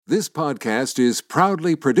This podcast is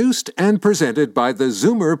proudly produced and presented by the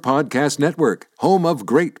Zoomer Podcast Network, home of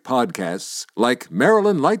great podcasts like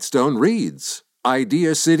Marilyn Lightstone Reads,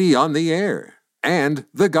 Idea City on the Air, and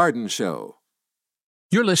The Garden Show.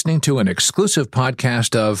 You're listening to an exclusive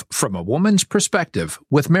podcast of From a Woman's Perspective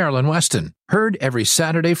with Marilyn Weston, heard every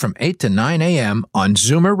Saturday from 8 to 9 a.m. on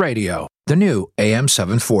Zoomer Radio, the new AM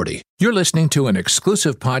 740. You're listening to an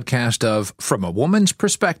exclusive podcast of From a Woman's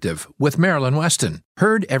Perspective with Marilyn Weston,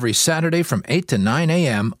 heard every Saturday from 8 to 9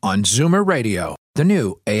 a.m. on Zoomer Radio, the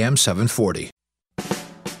new AM 740.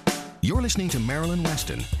 You're listening to Marilyn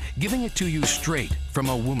Weston, giving it to you straight from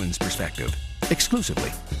a woman's perspective,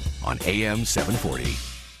 exclusively on AM 740.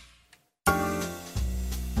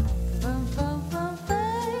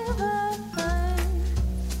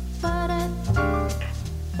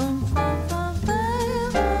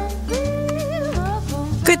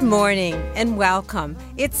 Good morning and welcome.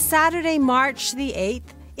 It's Saturday, March the 8th,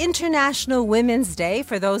 International Women's Day,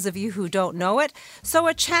 for those of you who don't know it. So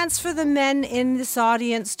a chance for the men in this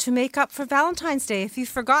audience to make up for Valentine's Day. If you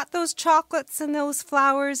forgot those chocolates and those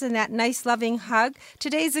flowers and that nice loving hug,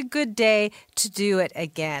 today's a good day to do it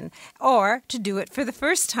again, or to do it for the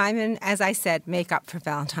first time and, as I said, make up for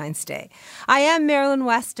Valentine's Day. I am Marilyn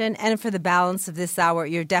Weston, and for the balance of this hour,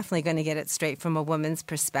 you're definitely going to get it straight from a woman's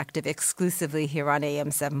perspective exclusively here on AM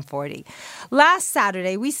 740. Last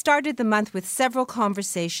Saturday, we started the month with several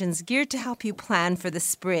conversations geared to help you plan for the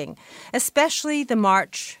spring, especially the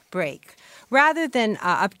March break. Rather than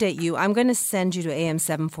update you, I'm going to send you to AM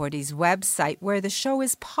 740's website where the show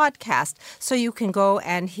is podcast, so you can go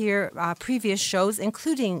and hear previous shows,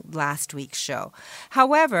 including last week's show.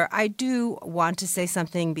 However, I do want to say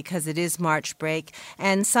something because it is March break,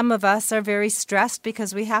 and some of us are very stressed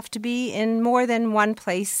because we have to be in more than one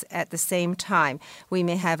place at the same time. We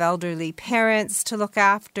may have elderly parents to look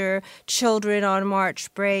after, children on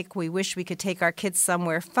March break. We wish we could take our kids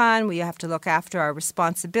somewhere fun. We have to look after our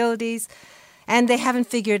responsibilities. And they haven't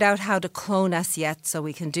figured out how to clone us yet, so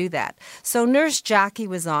we can do that. So Nurse Jackie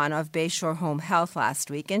was on of Bayshore Home Health last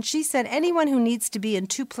week, and she said anyone who needs to be in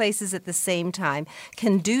two places at the same time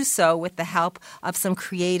can do so with the help of some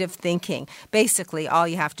creative thinking. Basically, all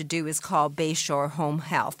you have to do is call Bayshore Home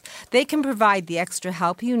Health. They can provide the extra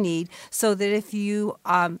help you need so that if you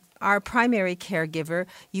our primary caregiver,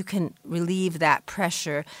 you can relieve that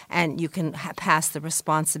pressure and you can pass the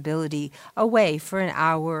responsibility away for an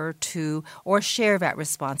hour or two or share that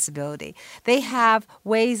responsibility. They have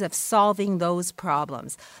ways of solving those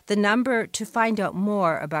problems. The number to find out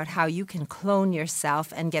more about how you can clone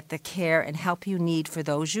yourself and get the care and help you need for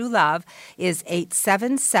those you love is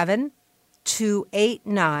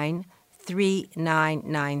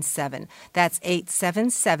 877-289-3997. That's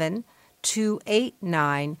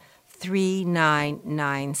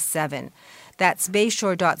 877-289-3997. That's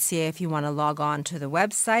bayshore.ca if you want to log on to the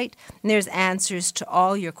website. And there's answers to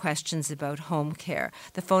all your questions about home care.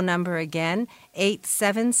 The phone number again,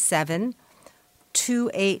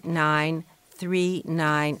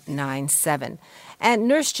 877-289-3997. And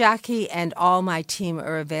Nurse Jackie and all my team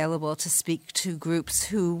are available to speak to groups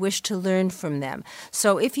who wish to learn from them.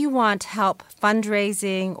 So if you want help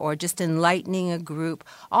fundraising or just enlightening a group,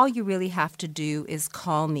 all you really have to do is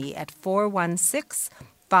call me at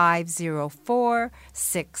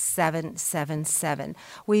 416-504-6777.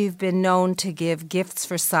 We've been known to give gifts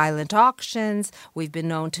for silent auctions. We've been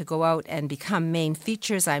known to go out and become main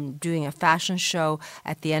features. I'm doing a fashion show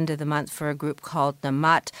at the end of the month for a group called the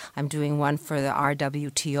Mutt. I'm doing one for the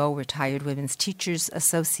RWTO, Retired Women's Teachers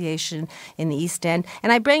Association in the East End.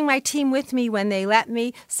 And I bring my team with me when they let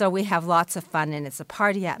me, so we have lots of fun, and it's a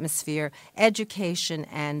party atmosphere, education,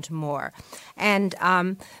 and more. And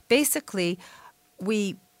basically,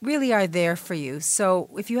 we really are there for you. So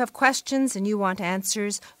if you have questions and you want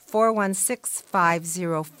answers,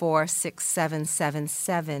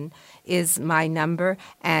 416-504-6777 is my number,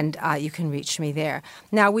 and you can reach me there.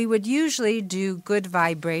 Now, we would usually do good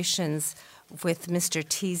vibrations with Mr.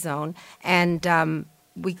 T-Zone, and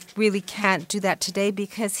we really can't do that today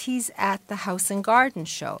because he's at the House and Garden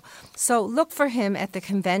Show. So look for him at the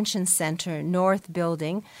Convention Center North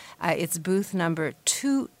Building. It's booth number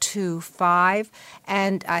 225,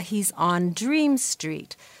 and he's on Dream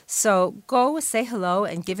Street. So go say hello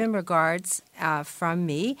and give him regards from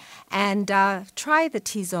me, and try the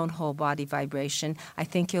T-Zone whole body vibration. I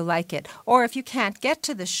think you'll like it. Or if you can't get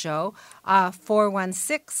to the show,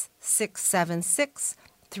 416-676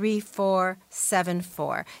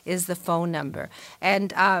 3474 is the phone number.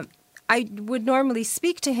 And I would normally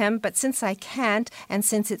speak to him, but since I can't, and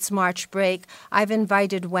since it's March break, I've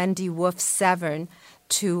invited Wendy Wolf Severn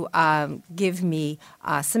to give me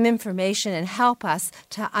some information and help us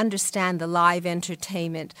to understand the live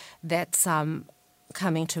entertainment that's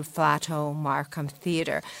coming to Flato Markham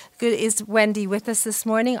Theatre. Good. Is Wendy with us this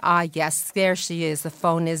morning? Yes, there she is. The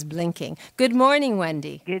phone is blinking. Good morning,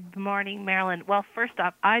 Wendy. Good morning, Marilyn. Well, first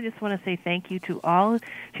off, I just want to say thank you to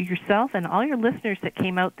yourself and all your listeners that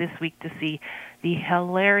came out this week to see the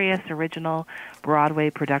hilarious original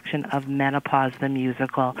Broadway production of Menopause the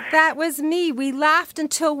Musical. That was me. We laughed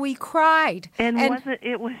until we cried. And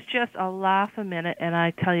it was just a laugh a minute, and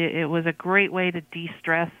I tell you, it was a great way to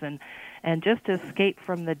de-stress and just to escape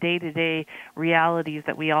from the day-to-day realities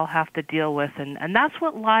that we all have to deal with. And that's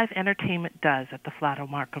what live entertainment does at the Flato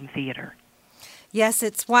Markham Theatre. Yes,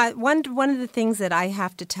 it's one of the things that I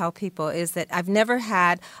have to tell people is that I've never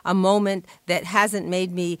had a moment that hasn't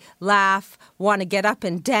made me laugh, want to get up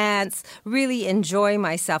and dance, really enjoy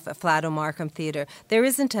myself at Flato Markham Theatre. There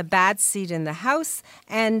isn't a bad seat in the house,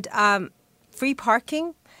 and free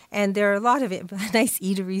parking. And there are a lot of nice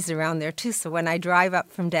eateries around there, too. So when I drive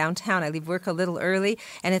up from downtown, I leave work a little early,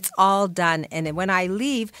 and it's all done. And when I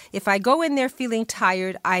leave, if I go in there feeling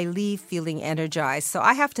tired, I leave feeling energized. So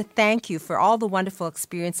I have to thank you for all the wonderful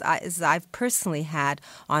experiences I've personally had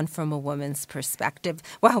on From a Woman's Perspective,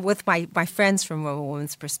 well, with my friends from a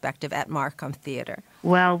Woman's Perspective at Markham Theatre.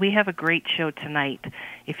 Well, we have a great show tonight.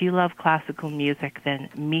 If you love classical music, then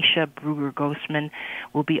Misha Bruger-Gostman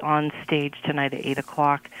will be on stage tonight at 8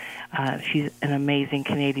 o'clock. She's an amazing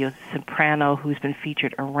Canadian soprano who's been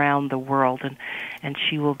featured around the world, and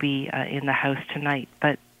she will be in the house tonight.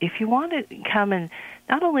 But if you want to come and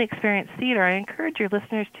not only experience theater, I encourage your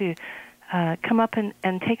listeners to come up and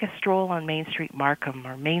take a stroll on Main Street Markham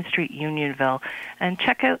or Main Street Unionville and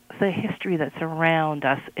check out the history that's around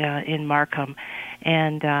us in Markham.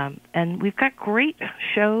 And we've got great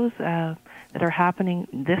shows that are happening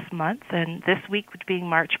this month, and this week, which being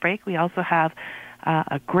March break, we also have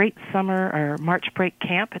a great summer or March break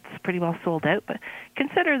camp. It's pretty well sold out, but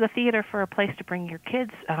consider the theater for a place to bring your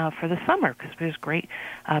kids for the summer, because there's great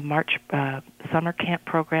March summer camp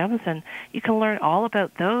programs, and you can learn all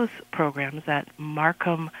about those programs at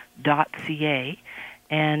markham.ca.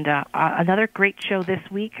 And another great show this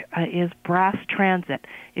week is Brass Transit.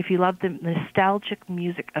 If you love the nostalgic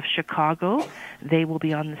music of Chicago, they will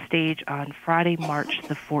be on the stage on Friday, March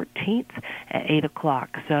the 14th at 8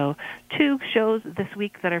 o'clock. So 2 shows this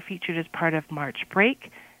week that are featured as part of March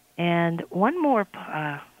break. And one more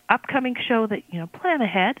upcoming show that, plan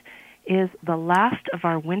ahead is the last of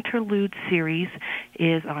our Winterlude series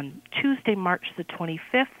is on Tuesday, March the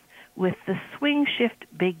 25th, with the Swing Shift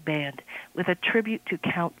Big Band, with a tribute to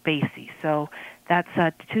Count Basie. So that's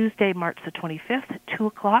Tuesday, March the 25th at 2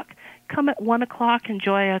 o'clock. Come at 1 o'clock,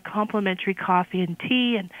 enjoy a complimentary coffee and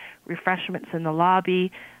tea and refreshments in the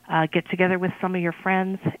lobby. Get together with some of your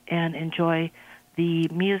friends and enjoy the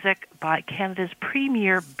music by Canada's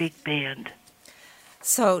premier big band.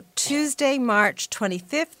 So Tuesday, March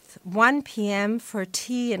 25th, 1 p.m. for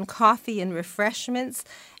tea and coffee and refreshments,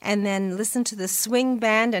 and then listen to the swing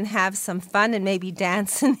band and have some fun and maybe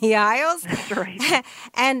dance in the aisles. That's right.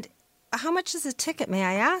 And how much is a ticket, may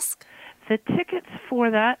I ask? The tickets for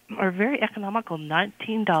that are very economical,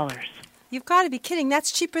 $19. You've got to be kidding.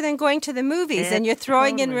 That's cheaper than going to the movies, and you're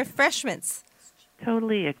throwing in refreshments.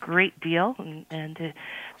 Totally a great deal, and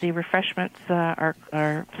the refreshments are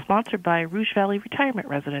sponsored by Rouge Valley Retirement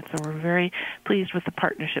Residents, so we're very pleased with the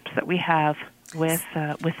partnerships that we have with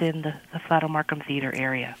within the Flato Markham Theatre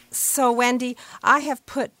area. So, Wendy, I have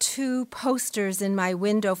put 2 posters in my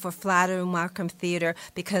window for Flato Markham Theatre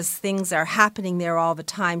because things are happening there all the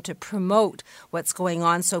time to promote what's going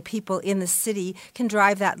on so people in the city can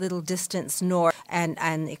drive that little distance north and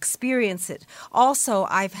experience it. Also,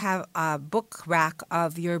 I've have a book rack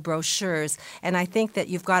of your brochures, and I think that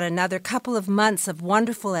you've got another couple of months of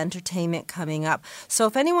wonderful entertainment coming up. So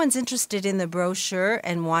if anyone's interested in the brochure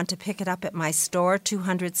and want to pick it up at my store,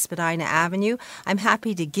 200 Spadina Avenue, I'm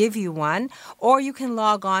happy to give you one. Or you can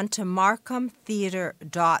log on to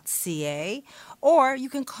markhamtheatre.ca, or you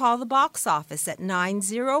can call the box office at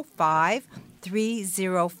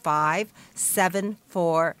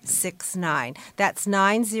 905-305-7469. That's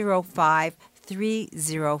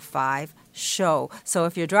 905-305-SHOW. So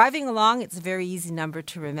if you're driving along, it's a very easy number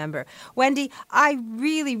to remember. Wendy, I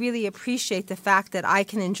really, really appreciate the fact that I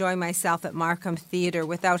can enjoy myself at Markham Theatre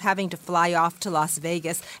without having to fly off to Las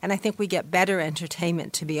Vegas, and I think we get better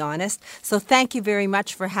entertainment, to be honest. So thank you very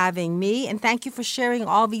much for having me, and thank you for sharing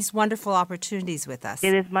all these wonderful opportunities with us.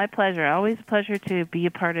 It is my pleasure. Always a pleasure to be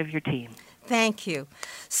a part of your team. Thank you.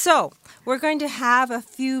 So, we're going to have a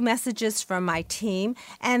few messages from my team,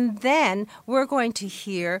 and then we're going to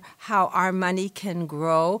hear how our money can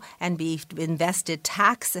grow and be invested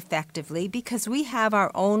tax effectively, because we have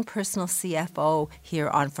our own personal CFO here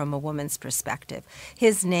on From a Woman's Perspective.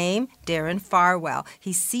 His name, Darren Farwell.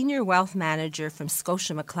 He's Senior Wealth Manager from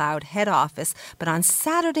Scotia McLeod head office, but on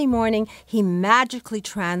Saturday morning, he magically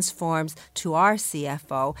transforms to our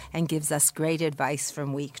CFO and gives us great advice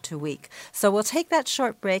from week to week. So we'll take that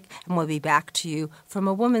short break, and we'll be back to you From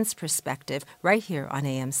a Woman's Perspective right here on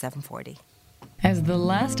AM 740. As the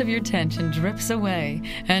last of your tension drips away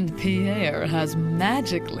and Pierre has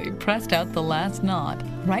magically pressed out the last knot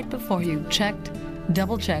right before you checked,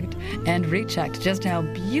 double-checked, and rechecked just how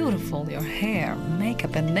beautiful your hair,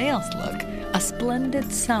 makeup, and nails look, a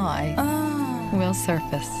splendid sigh will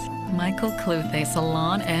surface. Michael Cluthe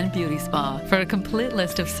Salon and Beauty Spa. For a complete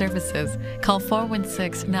list of services, call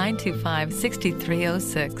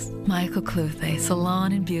 416-925-6306. Michael Cluthe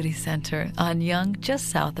Salon and Beauty Center on Yonge, just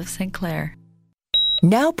south of St. Clair.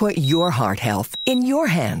 Now put your heart health in your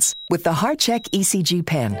hands with the HeartCheck ECG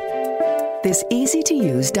pen. This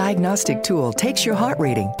easy-to-use diagnostic tool takes your heart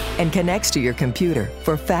reading and connects to your computer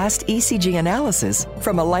for fast ECG analysis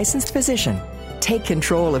from a licensed physician. Take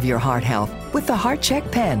control of your heart health with the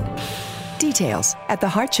HeartCheck pen. Details at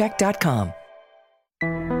theheartcheck.com.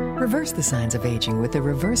 Reverse the signs of aging with the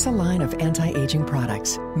Reversa line of anti-aging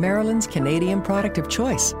products. Maryland's Canadian product of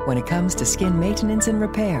choice when it comes to skin maintenance and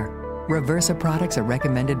repair. Reversa products are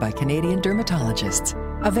recommended by Canadian dermatologists.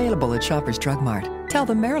 Available at Shoppers Drug Mart. Tell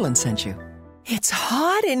them Maryland sent you. It's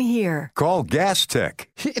hot in here. Call Gas Tech.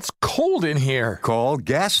 It's cold in here. Call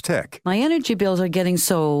Gas Tech. My energy bills are getting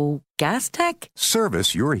so... Gas Tech?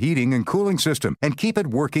 Service your heating and cooling system and keep it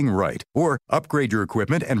working right. Or upgrade your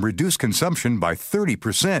equipment and reduce consumption by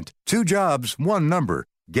 30%. 2 jobs, 1 number.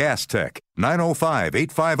 Gas Tech,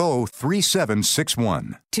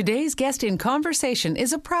 905-850-3761. Today's guest in conversation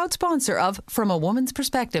is a proud sponsor of From a Woman's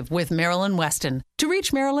Perspective with Marilyn Weston. To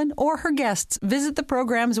reach Marilyn or her guests, visit the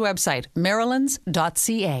program's website,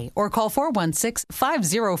 marilyns.ca, or call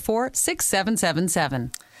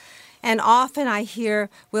 416-504-6777. And often I hear,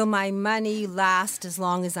 will my money last as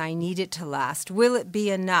long as I need it to last? Will it be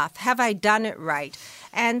enough? Have I done it right?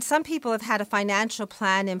 And some people have had a financial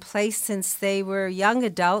plan in place since they were young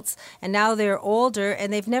adults, and now they're older,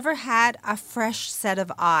 and they've never had a fresh set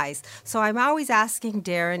of eyes. So I'm always asking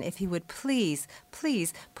Darren if he would please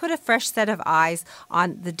put a fresh set of eyes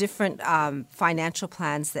on the different financial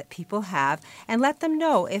plans that people have, and let them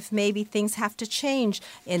know if maybe things have to change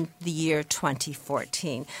in the year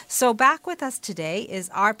 2014. So back with us today is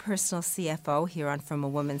our personal CFO here on From a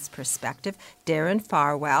Woman's Perspective, Darren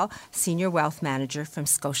Farwell, Senior Wealth Manager from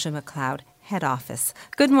Scotia McLeod head office.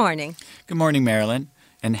 Good morning. Good morning, Marilyn,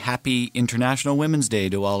 and happy International Women's Day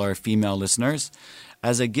to all our female listeners.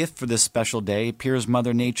 As a gift for this special day, Pierre's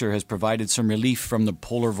Mother Nature has provided some relief from the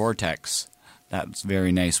polar vortex. That's a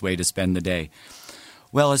very nice way to spend the day.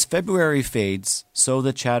 Well, as February fades, so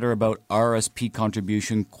the chatter about RSP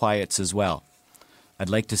contribution quiets as well. I'd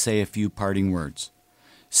like to say a few parting words.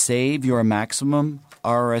 Save your maximum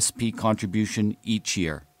RSP contribution each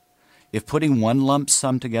year. If putting one lump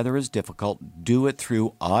sum together is difficult, do it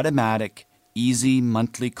through automatic, easy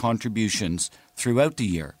monthly contributions throughout the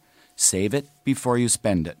year. Save it before you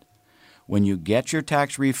spend it. When you get your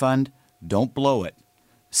tax refund, don't blow it.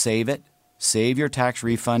 Save it. Save your tax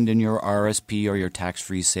refund in your RSP or your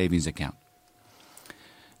tax-free savings account.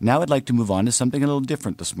 Now I'd like to move on to something a little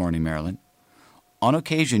different this morning, Marilyn. On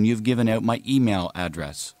occasion, you've given out my email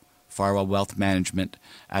address,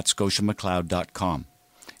 farwellwealthmanagement@scotiamcleod.com.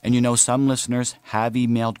 And you know some listeners have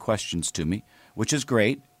emailed questions to me, which is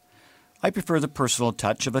great. I prefer the personal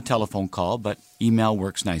touch of a telephone call, but email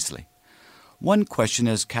works nicely. One question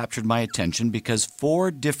has captured my attention because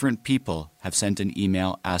 4 different people have sent an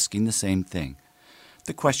email asking the same thing.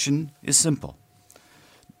 The question is simple.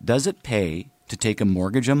 Does it pay to take a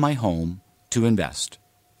mortgage on my home to invest?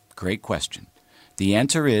 Great question. The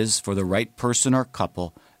answer is, for the right person or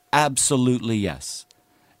couple, absolutely yes,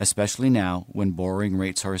 especially now when borrowing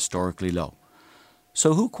rates are historically low.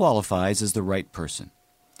 So who qualifies as the right person?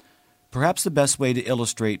 Perhaps the best way to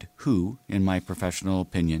illustrate who, in my professional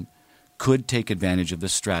opinion, could take advantage of the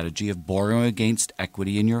strategy of borrowing against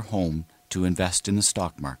equity in your home to invest in the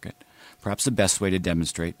stock market. Perhaps the best way to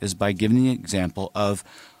demonstrate is by giving the example of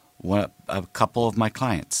a couple of my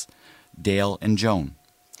clients, Dale and Joan.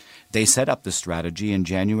 They set up the strategy in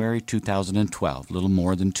January 2012, a little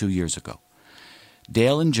more than 2 years ago.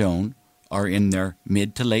 Dale and Joan are in their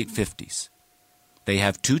mid to late 50s. They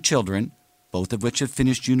have 2 children, both of which have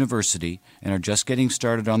finished university and are just getting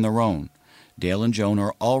started on their own. Dale and Joan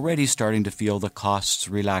are already starting to feel the costs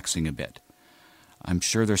relaxing a bit. I'm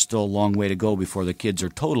sure there's still a long way to go before the kids are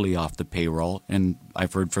totally off the payroll, and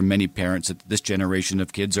I've heard from many parents that this generation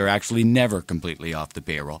of kids are actually never completely off the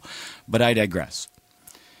payroll. But I digress.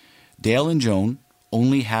 Dale and Joan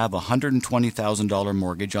only have a $120,000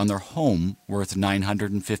 mortgage on their home worth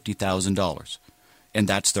 $950,000, and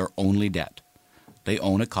that's their only debt. They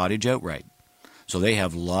own a cottage outright, so they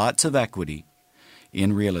have lots of equity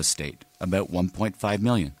in real estate, about $1.5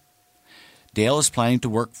 million. Dale is planning to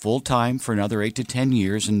work full-time for another 8 to 10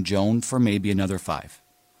 years and Joan for maybe another 5.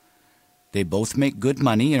 They both make good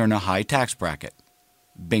money and are in a high tax bracket.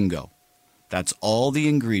 Bingo. That's all the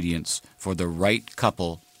ingredients for the right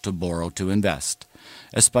couple to borrow to invest,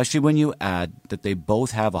 especially when you add that they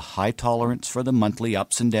both have a high tolerance for the monthly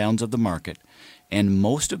ups and downs of the market, and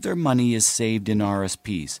most of their money is saved in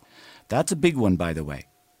RSPs. That's a big one, by the way.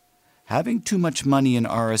 Having too much money in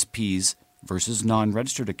RSPs versus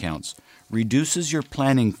non-registered accounts reduces your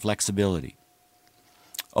planning flexibility.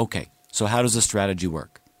 Okay, so how does the strategy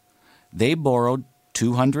work? They borrowed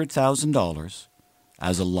 $200,000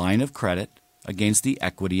 as a line of credit against the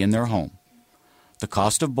equity in their home. The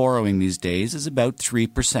cost of borrowing these days is about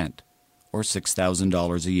 3%, or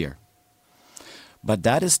 $6,000 a year. But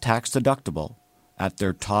that is tax deductible at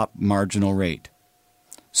their top marginal rate.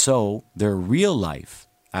 So their real life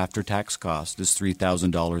after-tax cost is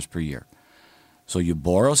 $3,000 per year. So you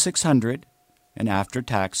borrow $600, and after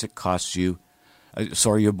tax it costs you,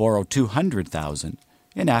 you borrow $200,000,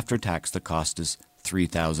 and after tax the cost is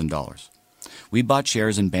 $3,000. We bought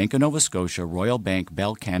shares in Bank of Nova Scotia, Royal Bank,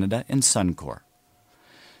 Bell Canada, and Suncor.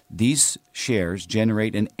 These shares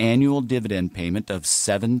generate an annual dividend payment of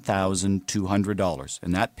 $7,200,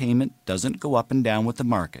 and that payment doesn't go up and down with the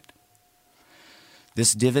market.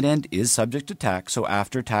 This dividend is subject to tax, so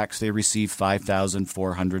after tax they receive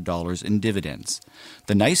 $5,400 in dividends.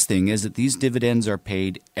 The nice thing is that these dividends are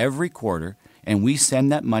paid every quarter, and we send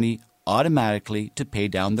that money automatically to pay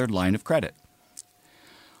down their line of credit.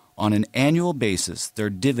 On an annual basis, their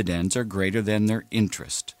dividends are greater than their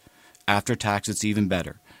interest. After tax, it's even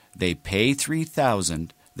better. They pay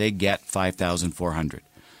 $3,000, they get $5,400.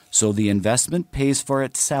 So the investment pays for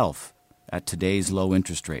itself at today's low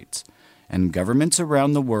interest rates. And governments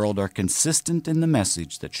around the world are consistent in the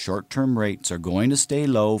message that short-term rates are going to stay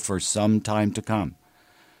low for some time to come.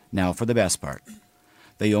 Now for the best part.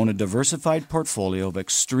 They own a diversified portfolio of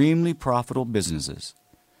extremely profitable businesses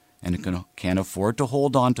and can afford to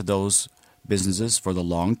hold on to those businesses for the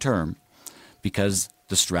long term because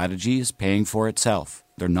the strategy is paying for itself.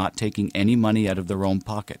 They're not taking any money out of their own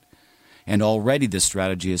pocket. And already this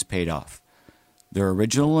strategy has paid off. Their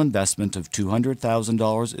original investment of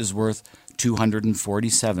 $200,000 is worth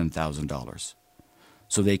 $247,000.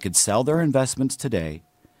 So they could sell their investments today,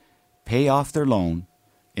 pay off their loan,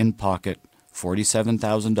 in pocket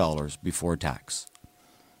 $47,000 before tax.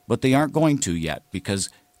 But they aren't going to yet because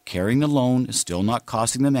carrying the loan is still not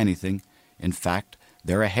costing them anything. In fact,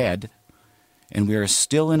 they're ahead. And we are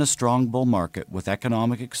still in a strong bull market with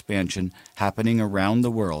economic expansion happening around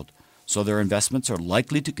the world. So their investments are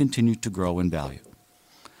likely to continue to grow in value.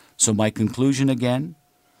 So my conclusion again,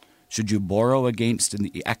 should you borrow against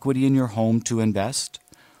the equity in your home to invest?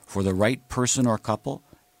 For the right person or couple?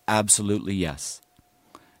 Absolutely yes.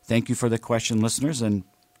 Thank you for the question, listeners, and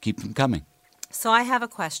keep them coming. So I have a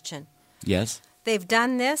question. Yes? They've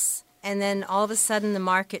done this, and then all of a sudden the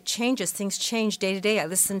market changes. Things change day to day. I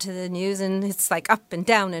listen to the news, and it's like up and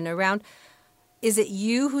down and around. Is it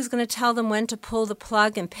you who's going to tell them when to pull the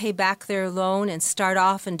plug and pay back their loan and start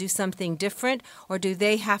off and do something different? Or do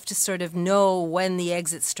they have to sort of know when the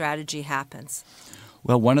exit strategy happens?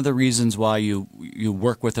 Well, one of the reasons why you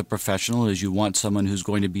work with a professional is you want someone who's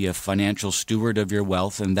going to be a financial steward of your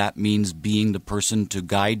wealth, and that means being the person to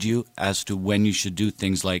guide you as to when you should do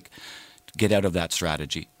things like get out of that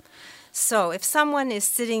strategy. So if someone is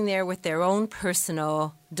sitting there with their own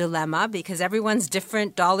personal dilemma, because everyone's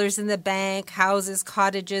different, dollars in the bank, houses,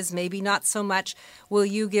 cottages, maybe not so much, will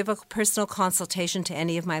you give a personal consultation to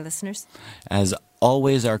any of my listeners? As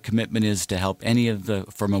always, our commitment is to help any of the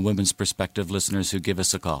From a Women's Perspective listeners who give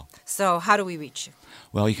us a call. So how do we reach you?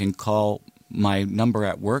 Well, you can call my number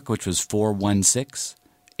at work, which was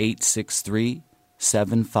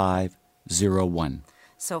 416-863-7501.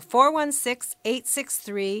 So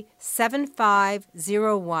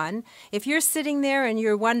 416-863-7501. If you're sitting there and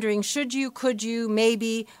you're wondering, could you,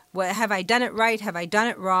 maybe, Have I done it right? Have I done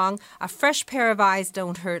it wrong? A fresh pair of eyes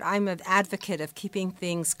don't hurt. I'm an advocate of keeping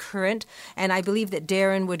things current, and I believe that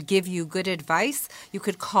Darren would give you good advice. You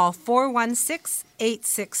could call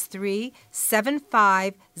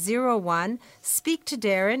 416-863-7501. Speak to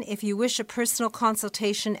Darren. If you wish a personal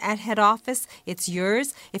consultation at head office, it's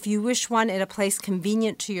yours. If you wish one at a place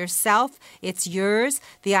convenient to yourself, it's yours.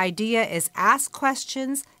 The idea is ask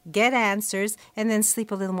questions, get answers, and then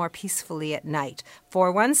sleep a little more peacefully at night.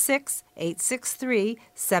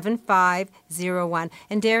 416-863-7501.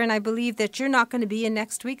 And Darren, I believe that you're not going to be in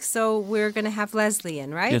next week, so we're going to have Leslie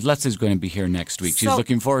in, right? Yes, Leslie's going to be here next week. She's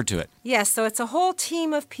looking forward to it. Yes, so it's a whole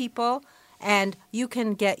team of people, and you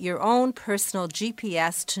can get your own personal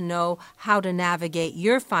GPS to know how to navigate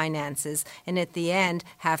your finances, and at the end,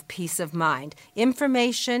 have peace of mind.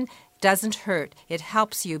 Information doesn't hurt. It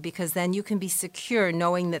helps you because then you can be secure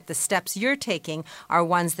knowing that the steps you're taking are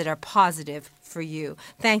ones that are positive for you.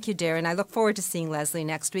 Thank you, Darren. I look forward to seeing Leslie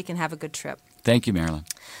next week, and have a good trip. Thank you, Marilyn.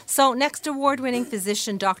 So next award-winning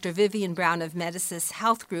physician, Dr. Vivian Brown of Medicis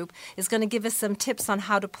Health Group, is going to give us some tips on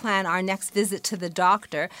how to plan our next visit to the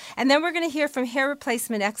doctor. And then we're going to hear from hair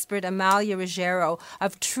replacement expert Amalia Ruggiero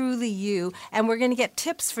of Truly You. And we're going to get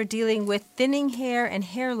tips for dealing with thinning hair and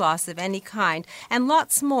hair loss of any kind. And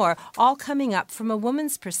lots more, all coming up from a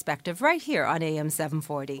woman's perspective right here on AM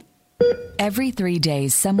 740. Every 3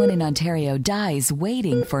 days, someone in Ontario dies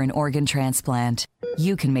waiting for an organ transplant.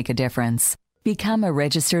 You can make a difference. Become a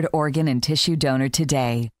registered organ and tissue donor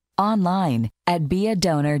today. Online at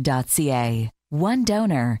beadonor.ca. One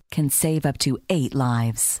donor can save up to 8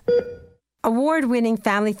 lives. Award-winning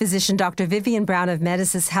family physician Dr. Vivian Brown of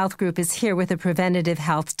Medicis Health Group is here with a preventative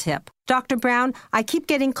health tip. Dr. Brown, I keep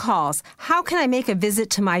getting calls. How can I make a visit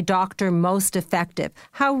to my doctor most effective?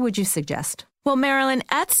 How would you suggest? Well, Marilyn,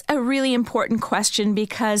 that's a really important question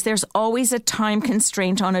because there's always a time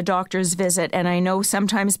constraint on a doctor's visit, and I know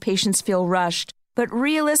sometimes patients feel rushed. But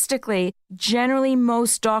realistically, generally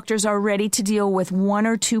most doctors are ready to deal with 1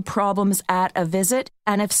 or 2 problems at a visit,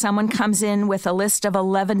 and if someone comes in with a list of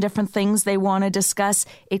 11 different things they want to discuss,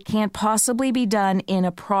 it can't possibly be done in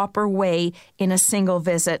a proper way in a single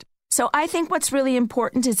visit. So I think what's really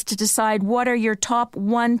important is to decide what are your top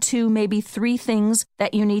 1, 2, maybe 3 things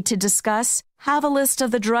that you need to discuss. Have a list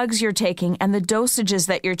of the drugs you're taking and the dosages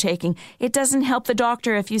that you're taking. It doesn't help the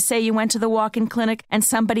doctor if you say you went to the walk-in clinic and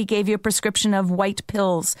somebody gave you a prescription of white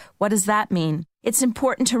pills. What does that mean? It's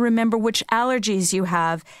important to remember which allergies you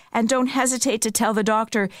have, and don't hesitate to tell the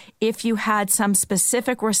doctor if you had some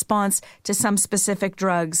specific response to some specific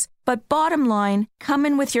drugs. But bottom line, come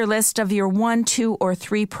in with your list of your 1, 2, or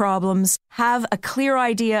 3 problems. Have a clear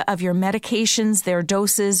idea of your medications, their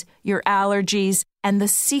doses, your allergies, and the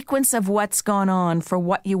sequence of what's gone on for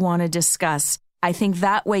what you want to discuss. I think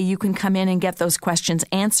that way you can come in and get those questions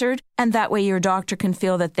answered, and that way your doctor can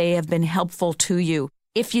feel that they have been helpful to you.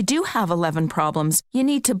 If you do have 11 problems, you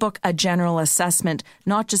need to book a general assessment,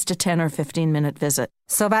 not just a 10 or 15-minute visit.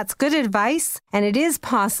 So that's good advice, and it is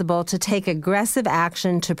possible to take aggressive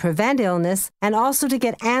action to prevent illness and also to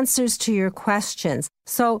get answers to your questions.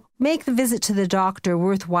 So make the visit to the doctor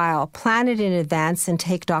worthwhile. Plan it in advance and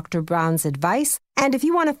take Dr. Brown's advice. And if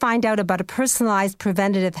you want to find out about a personalized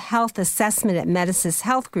preventative health assessment at Medicis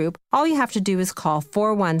Health Group, all you have to do is call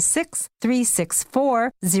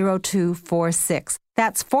 416-364-0246.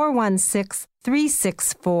 That's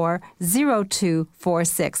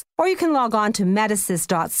 416-364-0246. Or you can log on to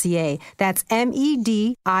medisys.ca. That's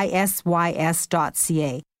medisys.ca.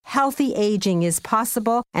 Healthy aging is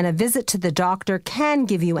possible, and a visit to the doctor can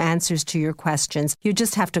give you answers to your questions. You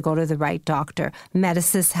just have to go to the right doctor.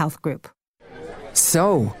 Medicis Health Group.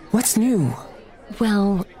 So, what's new?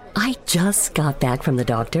 Well, I just got back from the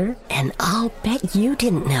doctor, and I'll bet you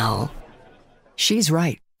didn't know. She's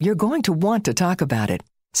right. You're going to want to talk about it.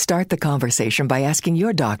 Start the conversation by asking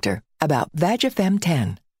your doctor about VagiFem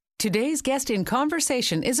 10. Today's guest in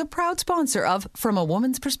conversation is a proud sponsor of From a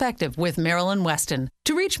Woman's Perspective with Marilyn Weston.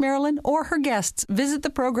 To reach Marilyn or her guests, visit the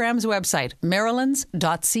program's website,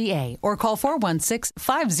 marilyns.ca, or call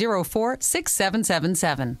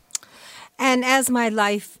 416-504-6777. And as my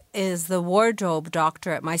life is the wardrobe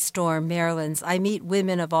doctor at my store, Marilyn's, I meet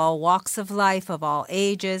women of all walks of life, of all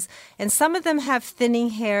ages, and some of them have thinning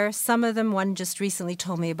hair. Some of them, one just recently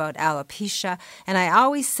told me about alopecia, and I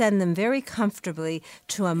always send them very comfortably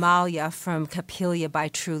to Amalia from Capilia by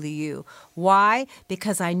Truly You. Why?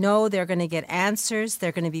 Because I know they're going to get answers,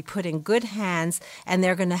 they're going to be put in good hands, and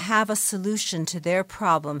they're going to have a solution to their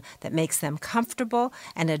problem that makes them comfortable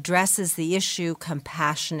and addresses the issue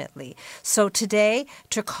compassionately. So today,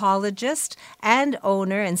 trichologist and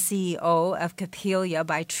owner and CEO of Capelia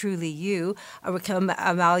by Truly You,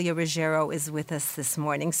 Amalia Ruggiero, is with us this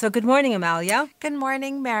morning. So good morning, Amalia. Good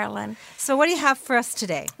morning, Marilyn. So what do you have for us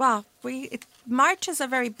today? Well, March is a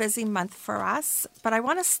very busy month for us, but I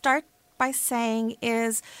want to start by saying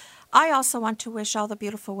I also want to wish all the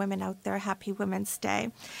beautiful women out there a happy Women's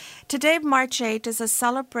Day. Today, March 8, is a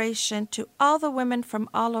celebration to all the women from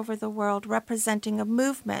all over the world, representing a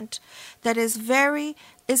movement that is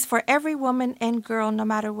for every woman and girl, no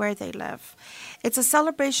matter where they live. It's a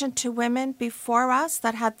celebration to women before us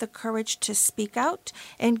that had the courage to speak out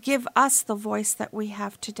and give us the voice that we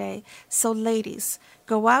have today. So ladies,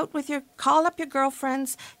 go out call up your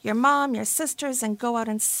girlfriends, your mom, your sisters, and go out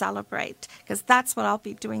and celebrate, because that's what I'll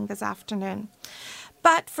be doing this afternoon.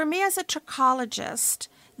 But for me as a trichologist,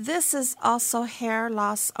 this is also Hair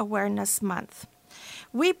Loss Awareness Month.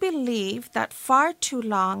 We believe that far too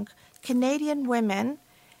long, Canadian women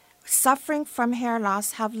suffering from hair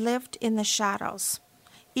loss have lived in the shadows.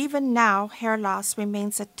 Even now, hair loss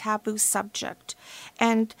remains a taboo subject,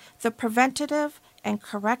 and the preventative and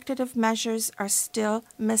corrective measures are still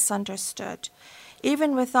misunderstood.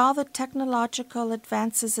 Even with all the technological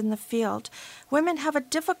advances in the field, women have a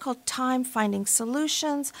difficult time finding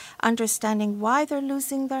solutions, understanding why they're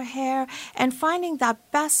losing their hair, and finding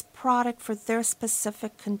that best product for their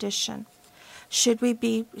specific condition. Should it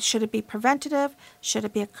be preventative? Should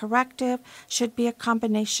it be a corrective? Should it be a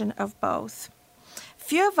combination of both?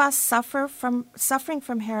 Few of us suffering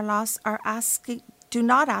from hair loss do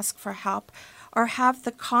not ask for help or have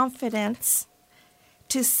the confidence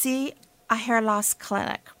to see a hair loss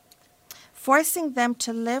clinic, forcing them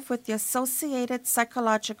to live with the associated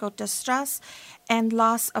psychological distress and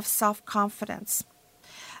loss of self-confidence.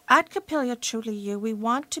 At Capelia Truly You, we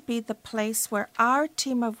want to be the place where our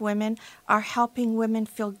team of women are helping women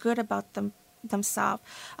feel good about themselves,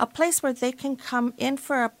 a place where they can come in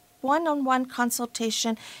for a one-on-one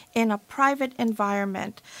consultation in a private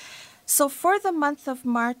environment. So for the month of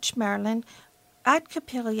March, Marilyn, at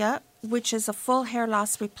Capelia, which is a full hair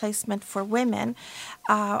loss replacement for women,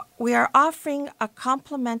 we are offering a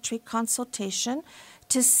complimentary consultation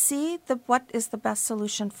to see what is the best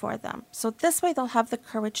solution for them. So this way they'll have the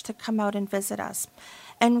courage to come out and visit us.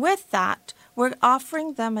 And with that, we're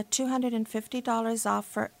offering them a $250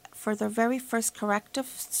 off for their very first corrective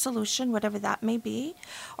solution, whatever that may be,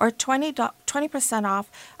 or 20%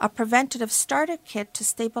 off a preventative starter kit to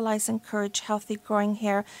stabilize and encourage healthy growing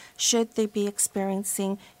hair should they be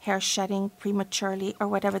experiencing hair shedding prematurely or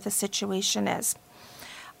whatever the situation is.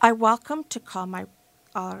 I welcome to call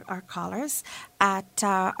our callers at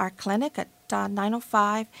our clinic at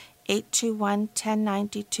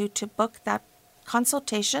 905-821-1092 to book that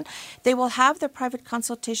consultation. They will have their private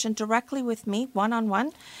consultation directly with me,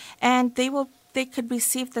 one-on-one, and they could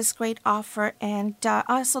receive this great offer. And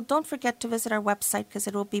also don't forget to visit our website, because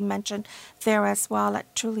it will be mentioned there as well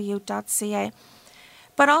at trulyu.ca.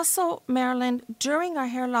 But also, Marilyn, during our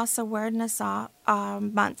Hair Loss Awareness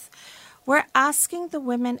Month, we're asking the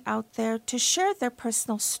women out there to share their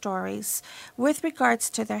personal stories with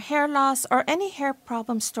regards to their hair loss or any hair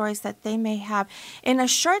problem stories that they may have in a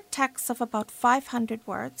short text of about 500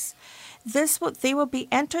 words. They will be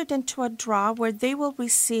entered into a draw where they will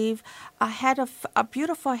receive a head of a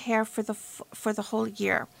beautiful hair for the whole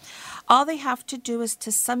year. All they have to do is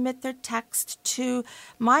to submit their text to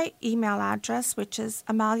my email address, which is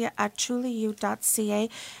amalia@trulyu.ca,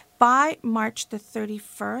 by March the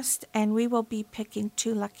 31st, and we will be picking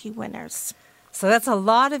 2 lucky winners. So that's a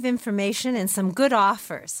lot of information and some good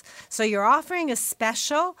offers. So you're offering a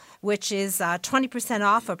special, which is 20%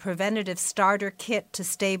 off a preventative starter kit to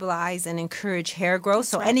stabilize and encourage hair growth.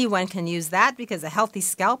 So anyone can use that, because a healthy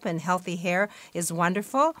scalp and healthy hair is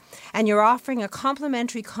wonderful. And you're offering a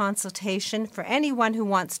complimentary consultation for anyone who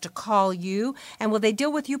wants to call you. And will they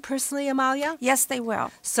deal with you personally, Amalia? Yes, they will.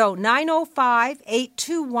 So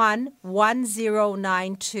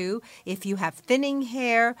 905-821-1092. If you have thinning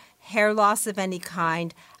hair loss of any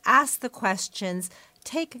kind, ask the questions,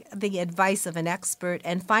 take the advice of an expert,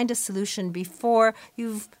 and find a solution before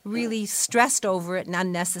you've really stressed over it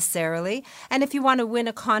unnecessarily. And if you want to win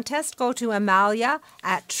a contest, go to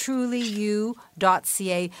amalia@trulyu.ca.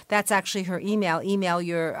 trulyu.ca. That's actually her email. Email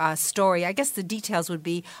your story. I guess the details would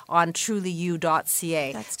be on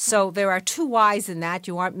trulyu.ca. So there are 2 Y's in that.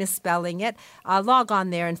 You aren't misspelling it. Log on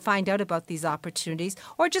there and find out about these opportunities,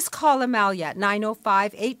 or just call Amalia at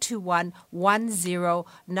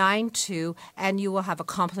 905-821-1092, and you will have a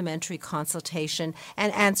complimentary consultation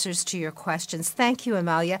and answers to your questions. Thank you,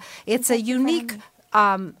 Amalia. It's a unique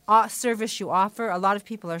service you offer. A lot of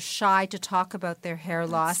people are shy to talk about their hair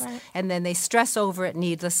loss, and then they stress over it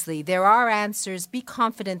needlessly. There are answers. Be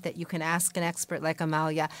confident that you can ask an expert like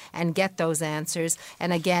Amalia and get those answers.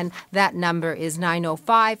 And again, that number is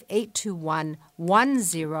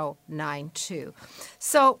 905-821-1092.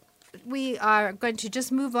 So we are going to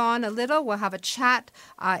just move on a little. We'll have a chat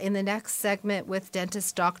in the next segment with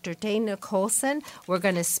dentist Dr. Dana Colson. We're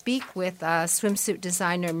going to speak with swimsuit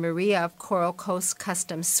designer Maria of Coral Coast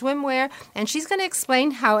Custom Swimwear, and she's going to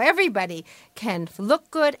explain how everybody can look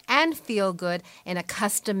good and feel good in a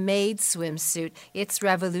custom-made swimsuit. It's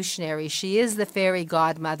revolutionary. She is the fairy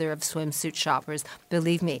godmother of swimsuit shoppers,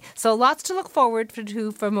 believe me. So lots to look forward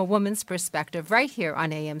to from a woman's perspective right here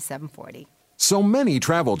on AM 740. So many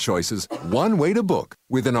travel choices, one way to book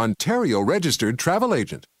with an Ontario-registered travel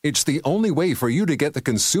agent. It's the only way for you to get the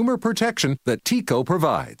consumer protection that TICO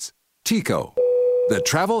provides. TICO, the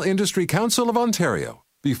Travel Industry Council of Ontario.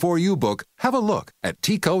 Before you book, have a look at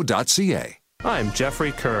tico.ca. I'm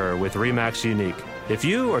Jeffrey Kerr with RE/MAX Unique. If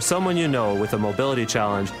you or someone you know with a mobility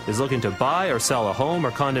challenge is looking to buy or sell a home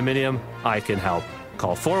or condominium, I can help.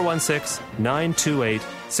 Call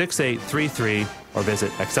 416-928-6833 or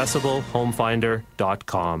visit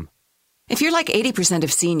accessiblehomefinder.com. If you're like 80%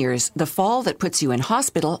 of seniors, the fall that puts you in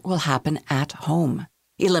hospital will happen at home.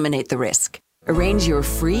 Eliminate the risk. Arrange your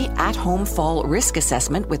free at-home fall risk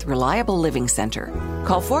assessment with Reliable Living Center.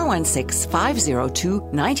 Call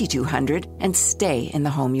 416-502-9200 and stay in the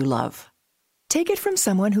home you love. Take it from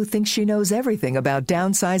someone who thinks she knows everything about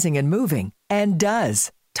downsizing and moving, and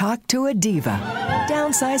does. Talk to a diva.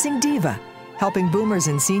 Downsizing Diva. Helping boomers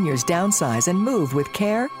and seniors downsize and move with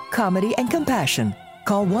care, comedy, and compassion.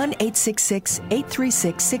 Call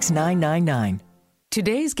 1-866-836-6999.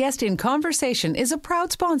 Today's guest in conversation is a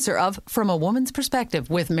proud sponsor of From a Woman's Perspective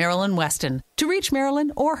with Marilyn Weston. To reach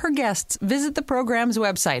Marilyn or her guests, visit the program's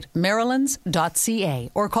website,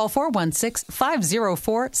 marilyns.ca, or call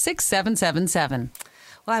 416-504-6777.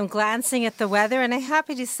 Well, I'm glancing at the weather, and I'm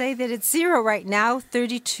happy to say that it's 0 right now,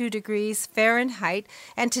 32 degrees Fahrenheit.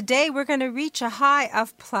 And today we're going to reach a high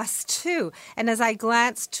of +2. And as I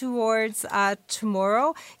glance towards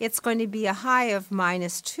tomorrow, it's going to be a high of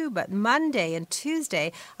 -2. But Monday and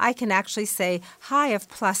Tuesday, I can actually say high of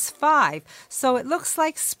 +5. So it looks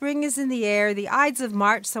like spring is in the air, the Ides of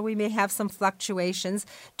March, so we may have some fluctuations.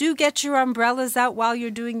 Do get your umbrellas out while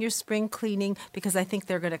you're doing your spring cleaning, because I think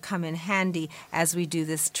they're going to come in handy as we do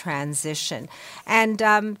this transition. And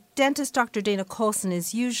dentist Dr. Dana Colson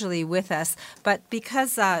is usually with us, but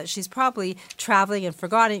because she's probably traveling and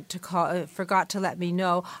forgot to let me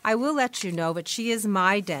know, I will let you know, but she is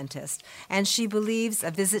my dentist, and she believes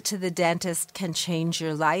a visit to the dentist can change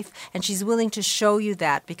your life, and she's willing to show you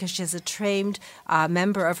that because she has a trained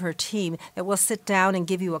member of her team that will sit down and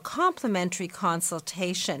give you a complimentary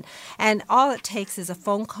consultation. And all it takes is a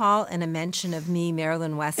phone call and a mention of me,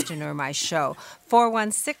 Marilyn Weston, or my show.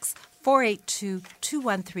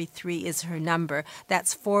 416-482-2133 is her number.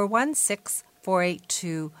 That's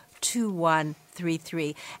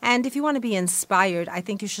 416-482-2133. And if you want to be inspired, I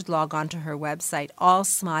think you should log on to her website,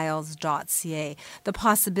 allsmiles.ca. The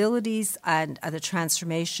possibilities and the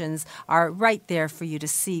transformations are right there for you to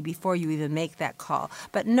see before you even make that call.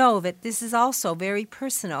 But know that this is also very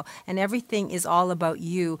personal, and everything is all about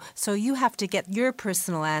you. So you have to get your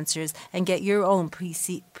personal answers and get your own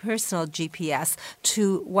personal GPS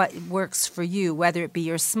to what works for you, whether it be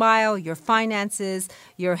your smile, your finances,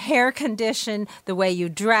 your hair condition, the way you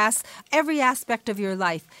dress, every aspect of your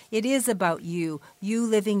life. It is about you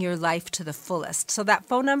living your life to the fullest. So that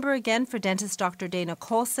phone number again for dentist Dr. Dana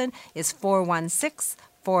Colson is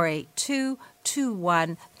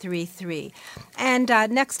 416-482-2133. And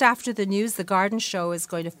next after the news, the garden show is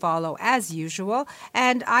going to follow as usual.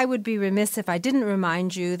 And I would be remiss if I didn't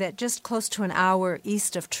remind you that just close to an hour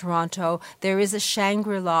east of Toronto, there is a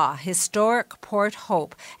Shangri-La, historic Port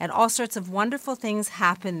Hope, and all sorts of wonderful things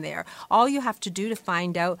happen there. All you have to do to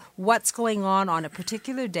find out what's going on a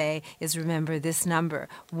particular day is remember this number,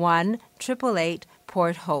 1-888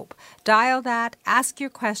 Port Hope. Dial that, ask your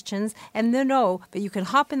questions, and then know that you can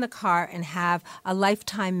hop in the car and have a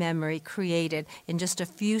lifetime memory created in just a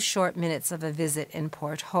few short minutes of a visit in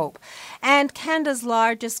Port Hope. And Canada's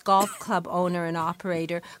largest golf club owner and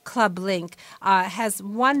operator, Club Link, has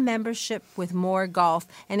one membership with more golf.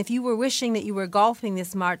 And if you were wishing that you were golfing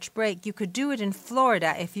this March break, you could do it in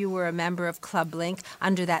Florida if you were a member of Club Link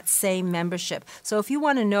under that same membership. So if you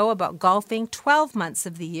want to know about golfing 12 months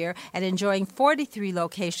of the year and enjoying 43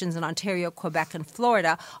 locations in Ontario, Quebec, and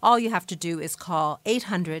Florida, all you have to do is call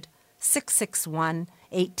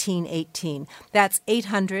 800-661-1818. That's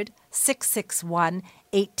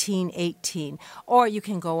 800-661-1818. Or you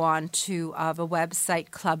can go on to the website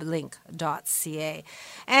clublink.ca.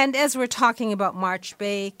 And as we're talking about March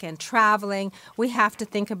Bake and traveling, we have to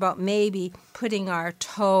think about maybe putting our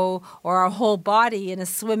toe or our whole body in a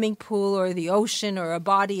swimming pool or the ocean or a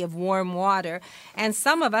body of warm water. And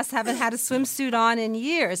some of us haven't had a swimsuit on in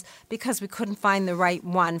years because we couldn't find the right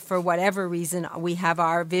one for whatever reason. We have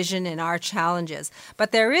our vision and our challenges.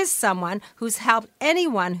 But there is someone who's helped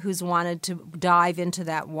anyone who's wanted to dive into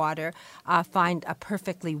that water find a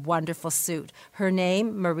perfectly wonderful suit. Her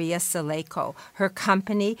name, Maria Saleko. Her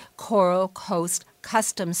company, Coral Coast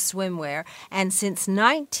Custom Swimwear, and since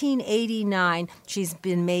 1989 she's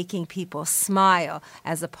been making people smile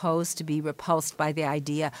as opposed to be repulsed by the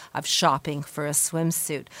idea of shopping for a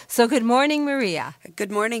swimsuit. So good morning, Maria.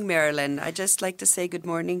 Good morning, Marilyn. I'd just like to say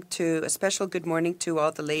a special good morning to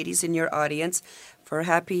all the ladies in your audience for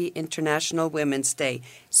Happy International Women's Day.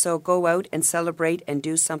 So go out and celebrate and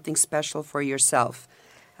do something special for yourself.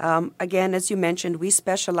 Again, as you mentioned, we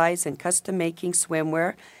specialize in custom making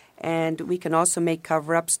swimwear, and we can also make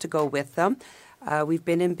cover-ups to go with them. We've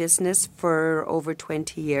been in business for over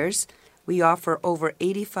 20 years. We offer over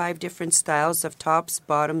 85 different styles of tops,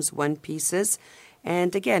 bottoms, one-pieces.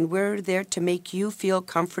 And again, we're there to make you feel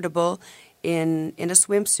comfortable in a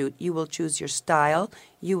swimsuit. You will choose your style.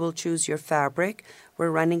 You will choose your fabric.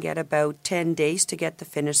 We're running at about 10 days to get the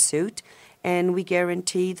finished suit, and we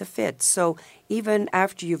guarantee the fit. So even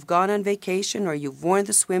after you've gone on vacation or you've worn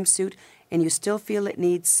the swimsuit and you still feel it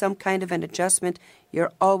needs some kind of an adjustment,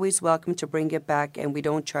 you're always welcome to bring it back, and we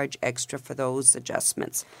don't charge extra for those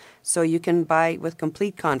adjustments. So you can buy with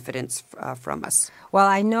complete confidence from us. Well,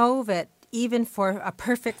 I know that even for a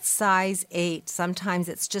perfect size 8, sometimes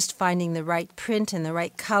it's just finding the right print and the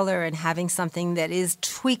right color and having something that is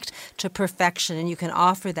tweaked to perfection, and you can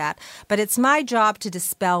offer that. But it's my job to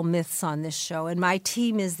dispel myths on this show, and my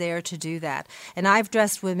team is there to do that. And I've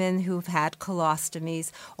dressed women who've had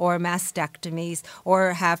colostomies or mastectomies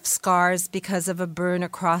or have scars because of a burn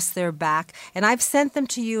across their back, and I've sent them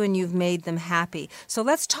to you and you've made them happy. So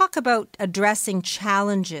let's talk about addressing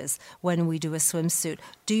challenges when we do a swimsuit.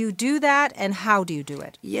 Do you do that? And how do you do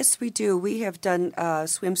it? Yes, we do. We have done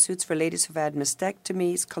swimsuits for ladies who've had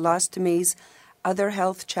mastectomies, colostomies, other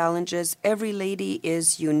health challenges. Every lady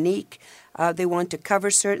is unique. They want to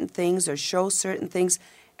cover certain things or show certain things,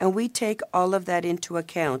 and we take all of that into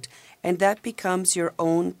account. And that becomes your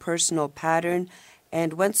own personal pattern.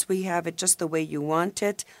 And once we have it just the way you want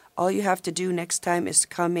it, all you have to do next time is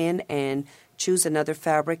come in and choose another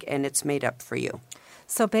fabric, and it's made up for you.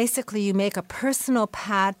 So basically you make a personal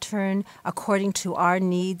pattern according to our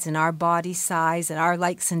needs and our body size and our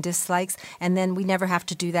likes and dislikes, and then we never have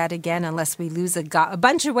to do that again unless we lose a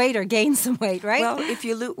bunch of weight or gain some weight, right? Well,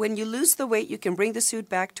 when you lose the weight, you can bring the suit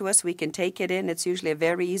back to us. We can take it in. It's usually a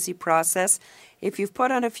very easy process. If you've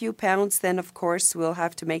put on a few pounds, then of course we'll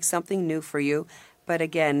have to make something new for you. But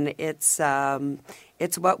again, it's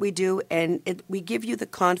what we do, and we give you the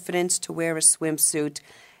confidence to wear a swimsuit,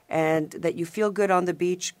 and that you feel good on the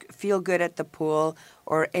beach, feel good at the pool,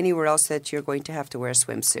 or anywhere else that you're going to have to wear a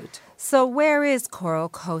swimsuit. So where is Coral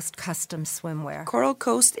Coast Custom Swimwear? Coral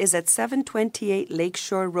Coast is at 728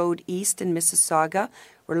 Lakeshore Road East in Mississauga.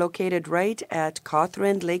 We're located right at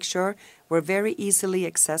Cawthron Lakeshore. We're very easily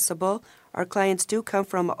accessible. Our clients do come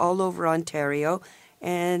from all over Ontario.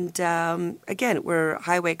 And again, we're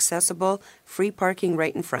highway accessible, free parking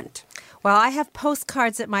right in front. Well, I have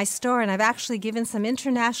postcards at my store, and I've actually given some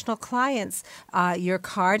international clients your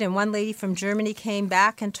card. And one lady from Germany came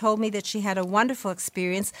back and told me that she had a wonderful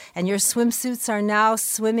experience, and your swimsuits are now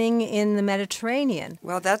swimming in the Mediterranean.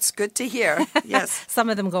 Well, that's good to hear. Yes. Some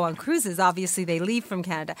of them go on cruises. Obviously, they leave from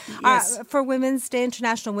Canada. Yes. For Women's Day,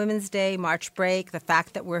 International Women's Day, March break, the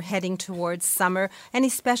fact that we're heading towards summer, any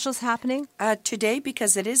specials happening? Today,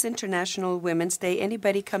 because it is International Women's Day,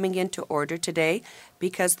 anybody coming in to order today,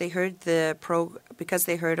 because they heard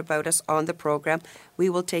about us on the program, we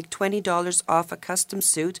will take $20 off a custom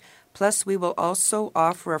suit. Plus, we will also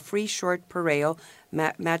offer a free short pareo,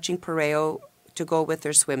 matching pareo to go with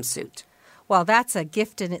their swimsuit. Well, that's a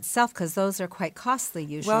gift in itself because those are quite costly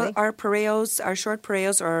usually. Well, our short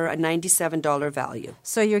pareos are a $97 value.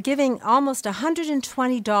 So you're giving almost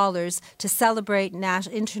 $120 to celebrate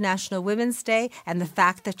International Women's Day and the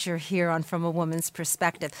fact that you're here on From a Woman's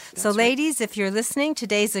Perspective. That's so ladies, if you're listening,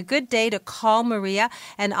 today's a good day to call Maria.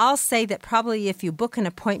 And I'll say that probably if you book an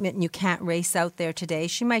appointment and you can't race out there today,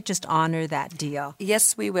 she might just honor that deal.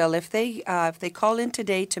 Yes, we will. If they call in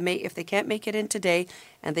today if they can't make it in today,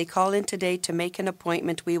 and they call in today to make an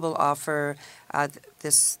appointment, we will offer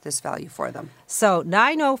this value for them. So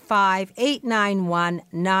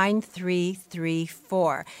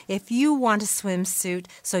 905-891-9334. If you want a swimsuit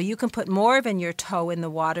so you can put more than your toe in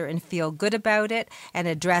the water and feel good about it and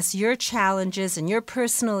address your challenges and your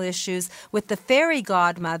personal issues with the fairy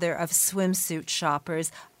godmother of swimsuit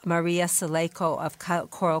shoppers, Maria Saleko of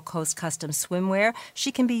Coral Coast Custom Swimwear.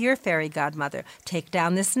 She can be your fairy godmother. Take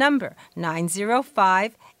down this number,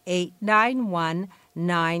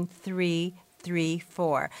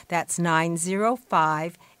 905-891-9334. That's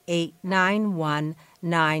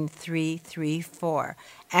 905-891-9334.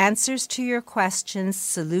 Answers to your questions,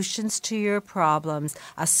 solutions to your problems,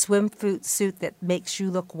 a swimsuit that makes you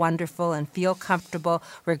look wonderful and feel comfortable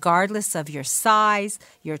regardless of your size,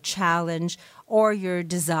 your challenge, or your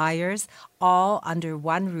desires, all under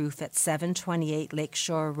one roof at 728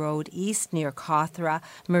 Lakeshore Road East near Cawthra.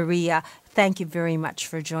 Maria, thank you very much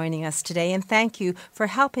for joining us today, and thank you for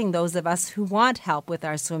helping those of us who want help with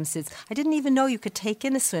our swimsuits. I didn't even know you could take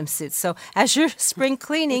in a swimsuit. So as you're spring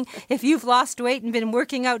cleaning, if you've lost weight and been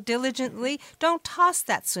working out diligently, don't toss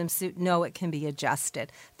that swimsuit. No, it can be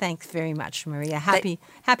adjusted. Thanks very much, Maria. Happy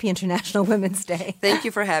International Women's Day. Thank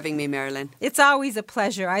you for having me, Marilyn. It's always a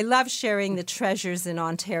pleasure. I love sharing the treasures in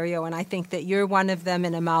Ontario, and I think that you're one of them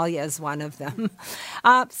and Amalia is one of them.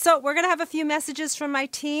 So we're going to have a few messages from my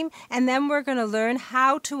team, and then we're going to learn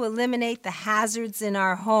how to eliminate the hazards in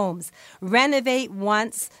our homes. Renovate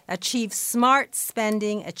once, achieve smart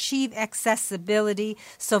spending, achieve accessibility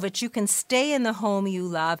so that you can stay in the home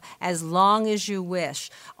you love as long as you wish.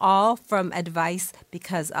 All from advice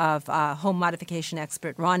because of home modification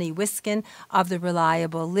expert Ronnie Wiskin of the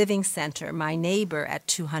Reliable Living Center, my neighbor at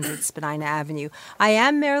 200 Spadina Avenue. I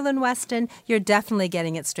am Marilyn Weston. You're definitely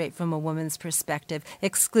getting it straight from a woman's perspective,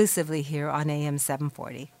 exclusively here on AM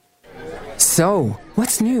 740. So,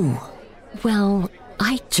 what's new? Well,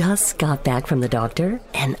 I just got back from the doctor,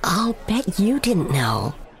 and I'll bet you didn't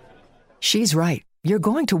know. She's right. You're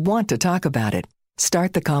going to want to talk about it.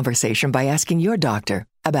 Start the conversation by asking your doctor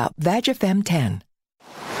about Vagifem 10.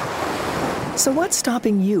 So what's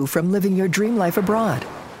stopping you from living your dream life abroad?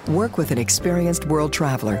 Work with an experienced world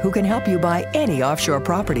traveler who can help you buy any offshore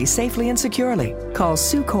property safely and securely. Call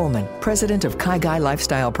Sue Coleman, president of Kaigai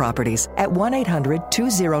Lifestyle Properties, at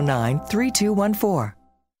 1-800-209-3214.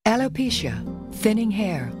 Alopecia, thinning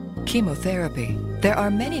hair, chemotherapy. There are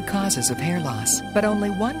many causes of hair loss, but only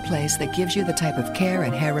one place that gives you the type of care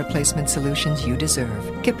and hair replacement solutions you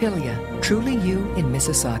deserve. Capilia, Truly You in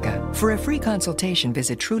Mississauga. For a free consultation,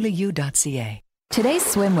 visit trulyu.ca. Today's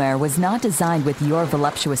swimwear was not designed with your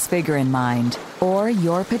voluptuous figure in mind or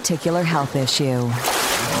your particular health issue.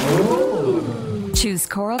 Choose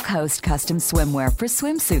Coral Coast Custom Swimwear for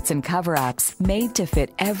swimsuits and cover-ups made to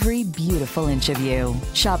fit every beautiful inch of you.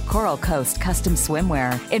 Shop Coral Coast Custom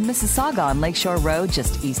Swimwear in Mississauga on Lakeshore Road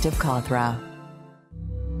just east of Cawthra.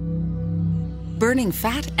 Burning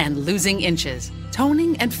fat and losing inches,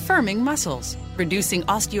 toning and firming muscles, reducing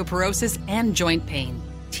osteoporosis and joint pain.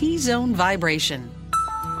 T-Zone Vibration.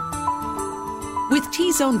 With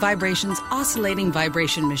T-Zone Vibration's oscillating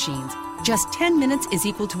vibration machines, just 10 minutes is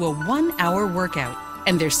equal to a 1-hour workout,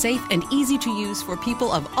 and they're safe and easy to use for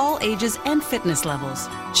people of all ages and fitness levels.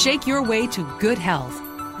 Shake your way to good health.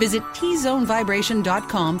 Visit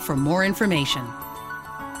tzonevibration.com for more information.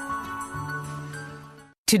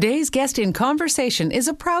 Today's guest in conversation is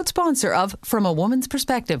a proud sponsor of From a Woman's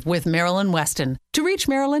Perspective with Marilyn Weston. To reach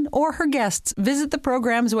Marilyn or her guests, visit the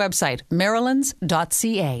program's website,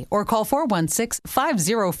 marilyns.ca, or call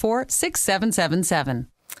 416-504-6777.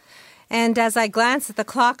 And as I glance at the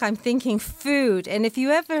clock, I'm thinking food. And if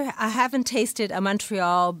you ever haven't tasted a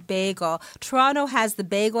Montreal bagel, Toronto has the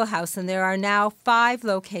Bagel House, and there are now 5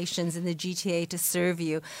 locations in the GTA to serve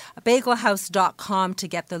you. Bagelhouse.com to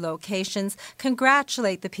get the locations.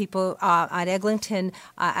 Congratulate the people at Eglinton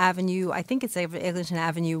Avenue. I think it's Eglinton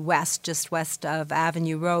Avenue West, just west of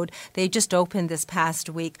Avenue Road. They just opened this past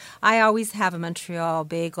week. I always have a Montreal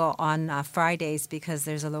bagel on Fridays because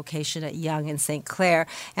there's a location at Yonge and St. Clair.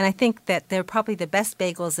 And I think think that they're probably the best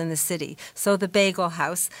bagels in the city. So the Bagel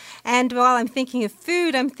House. And while I'm thinking of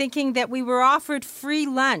food, I'm thinking that we were offered free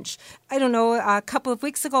lunch. I don't know, a couple of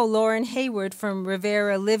weeks ago, Lauren Hayward from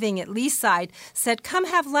Rivera Living at Leaside said, come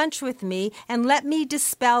have lunch with me and let me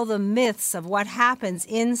dispel the myths of what happens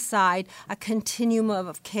inside a continuum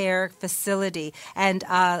of care facility and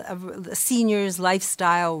a seniors'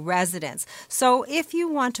 lifestyle residence. So if you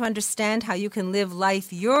want to understand how you can live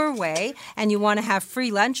life your way and you want to have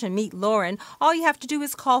free lunch and meet Lauren, all you have to do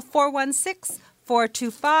is call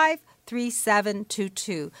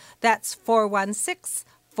 416-425-3722. That's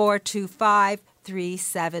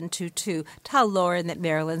 416-425-3722. Tell Lauren that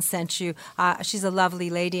Marilyn sent you. She's a lovely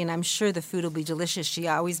lady, and I'm sure the food will be delicious. She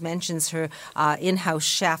always mentions her in-house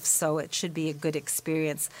chef, so it should be a good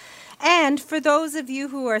experience. And for those of you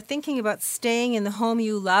who are thinking about staying in the home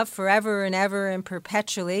you love forever and ever and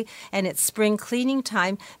perpetually, and it's spring cleaning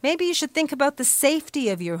time, maybe you should think about the safety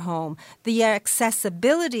of your home, the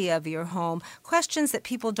accessibility of your home, questions that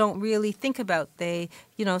people don't really think about. They,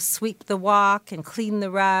 sweep the walk and clean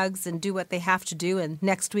the rugs and do what they have to do. And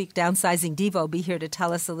next week, Downsizing Diva will be here to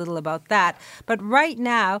tell us a little about that. But right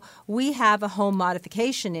now, we have a home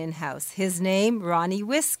modification in-house. His name, Ronnie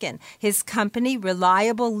Wiskin. His company,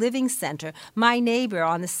 Reliable Living Center. My neighbor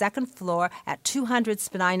on the second floor at 200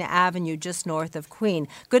 Spadina Avenue, just north of Queen.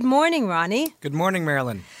 Good morning, Ronnie. Good morning,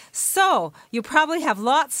 Marilyn. So, you probably have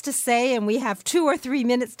lots to say, and we have 2 or 3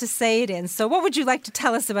 minutes to say it in. So what would you like to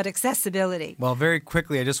tell us about accessibility? Well, very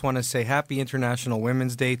quickly, I just want to say Happy International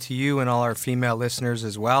Women's Day to you and all our female listeners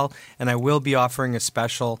as well. And I will be offering a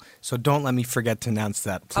special, so don't let me forget to announce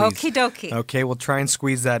that, please. Okie dokie. Okay, we'll try and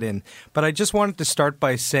squeeze that in. But I just wanted to start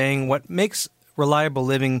by saying what makes Reliable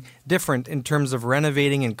Living different in terms of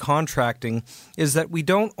renovating and contracting is that we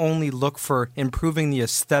don't only look for improving the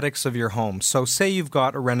aesthetics of your home. So say you've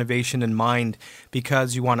got a renovation in mind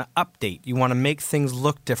because you want to update, you want to make things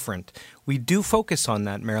look different. We do focus on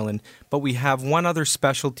that, Marilyn, but we have one other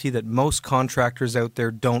specialty that most contractors out there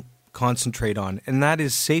don't concentrate on, and that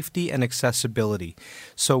is safety and accessibility.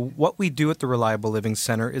 So what we do at the Reliable Living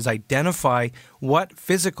Center is identify what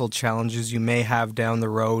physical challenges you may have down the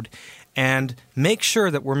road and make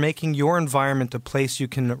sure that we're making your environment a place you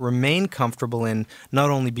can remain comfortable in, not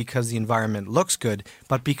only because the environment looks good,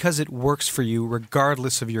 but because it works for you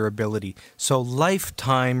regardless of your ability. So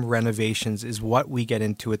lifetime renovations is what we get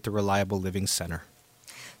into at the Reliable Living Center.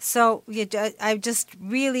 So I just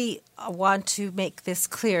really want to make this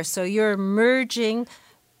clear. So you're merging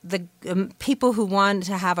the people who want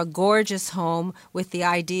to have a gorgeous home with the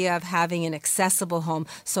idea of having an accessible home.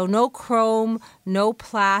 So no chrome, no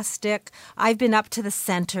plastic. I've been up to the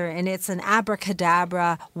center, and it's an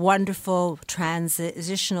abracadabra, wonderful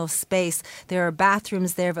transitional space. There are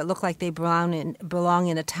bathrooms there that look like they belong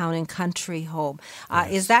in a town and country home.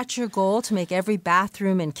 Yes. Is that your goal, to make every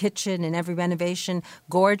bathroom and kitchen and every renovation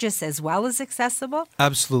gorgeous as well as accessible?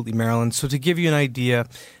 Absolutely, Marilyn. So to give you an idea,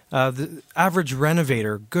 the average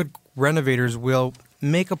renovator, good renovators will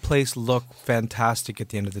make a place look fantastic at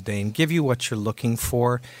the end of the day and give you what you're looking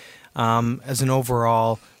for as an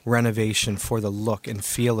overall renovation for the look and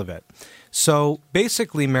feel of it. So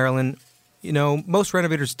basically, Marilyn, most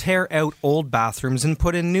renovators tear out old bathrooms and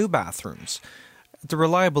put in new bathrooms. At the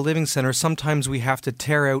Reliable Living Center, sometimes we have to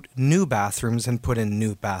tear out new bathrooms and put in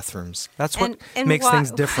new bathrooms. That's what makes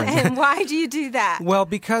things different. And why do you do that? Well,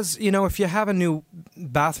 because, if you have a new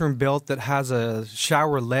bathroom built that has a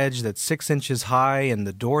shower ledge that's 6 inches high and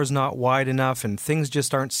the door's not wide enough and things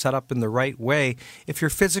just aren't set up in the right way, if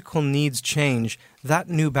your physical needs change, that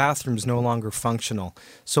new bathroom's no longer functional.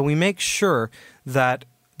 So we make sure that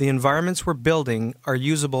the environments we're building are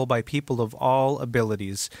usable by people of all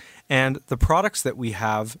abilities. And the products that we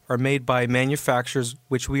have are made by manufacturers,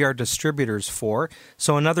 which we are distributors for.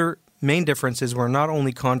 So another main difference is we're not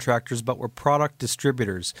only contractors, but we're product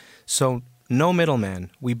distributors. So no middleman.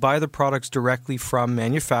 We buy the products directly from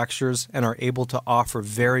manufacturers and are able to offer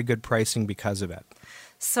very good pricing because of it.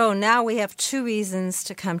 So now we have 2 reasons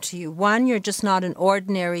to come to you. One, you're just not an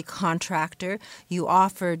ordinary contractor. You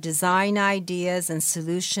offer design ideas and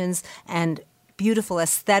solutions and beautiful,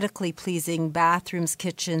 aesthetically pleasing bathrooms,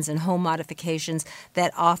 kitchens, and home modifications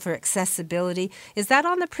that offer accessibility. Is that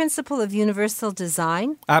on the principle of universal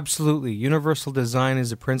design? Absolutely. Universal design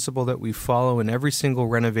is a principle that we follow in every single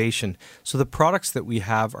renovation. So the products that we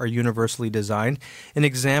have are universally designed. An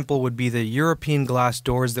example would be the European glass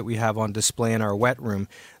doors that we have on display in our wet room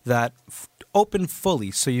that open fully.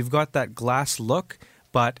 So you've got that glass look,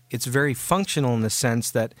 but it's very functional in the sense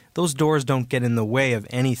that those doors don't get in the way of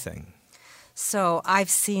anything. So I've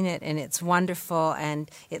seen it, and it's wonderful,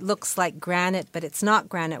 and it looks like granite, but it's not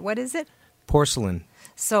granite. What is it? Porcelain.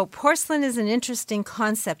 So porcelain is an interesting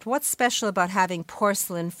concept. What's special about having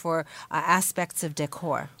porcelain for aspects of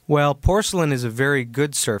decor? Well, porcelain is a very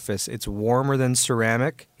good surface. It's warmer than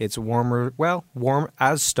ceramic. It's warm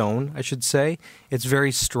as stone, I should say. It's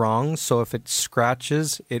very strong, so if it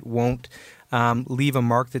scratches, it won't leave a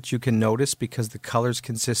mark that you can notice because the color's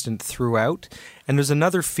consistent throughout. And there's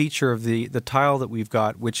another feature of the tile that we've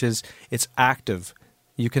got, which is it's active.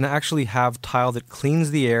 You can actually have tile that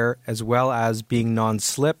cleans the air as well as being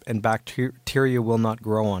non-slip, and bacteria will not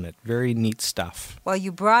grow on it. Very neat stuff. Well,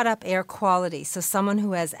 you brought up air quality. So someone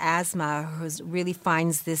who has asthma, who really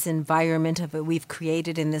finds this environment of it we've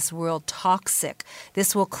created in this world toxic,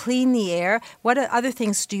 this will clean the air. What other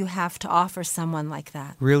things do you have to offer someone like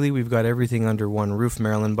that? Really, we've got everything under one roof,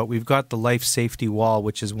 Marilyn, but we've got the Life Safety Wall,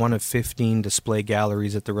 which is one of 15 display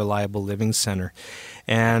galleries at the Reliable Living Center.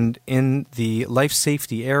 And in the Life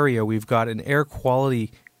Safety area, we've got an air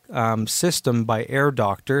quality system by Air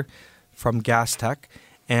Doctor from GasTech,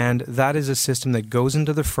 and that is a system that goes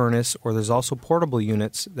into the furnace, or there's also portable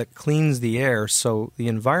units that cleans the air, so the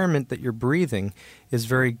environment that you're breathing is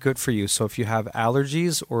very good for you. So if you have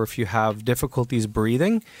allergies or if you have difficulties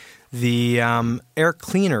breathing, the air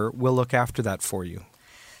cleaner will look after that for you.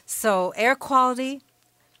 So air quality,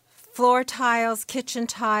 floor tiles, kitchen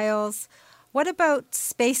tiles. What about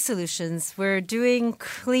space solutions? We're doing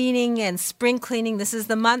cleaning and spring cleaning. This is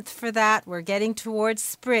the month for that. We're getting towards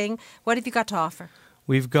spring. What have you got to offer?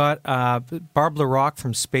 We've got Barb LaRock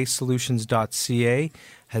from spacesolutions.ca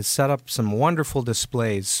has set up some wonderful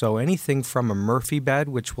displays. So anything from a Murphy bed,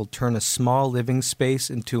 which will turn a small living space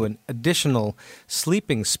into an additional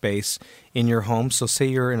sleeping space in your home. So say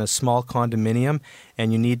you're in a small condominium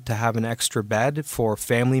and you need to have an extra bed for a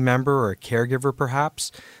family member or a caregiver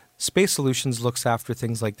perhaps. Space Solutions looks after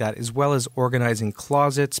things like that, as well as organizing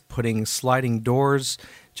closets, putting sliding doors.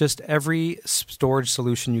 Just every storage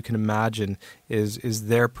solution you can imagine is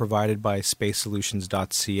there, provided by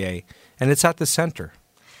spacesolutions.ca. And it's at the center.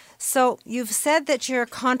 So you've said that you're a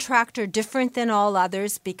contractor different than all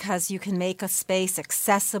others because you can make a space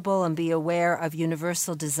accessible and be aware of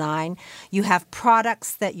universal design. You have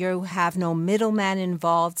products that you have no middleman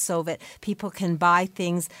involved so that people can buy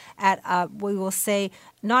things at, we will say,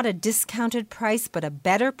 not a discounted price, but a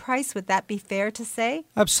better price. Would that be fair to say?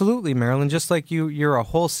 Absolutely, Marilyn. Just like you're a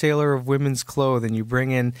wholesaler of women's clothes and you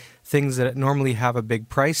bring in things that normally have a big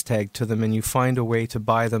price tag to them and you find a way to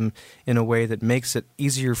buy them in a way that makes it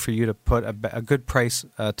easier for you to put a good price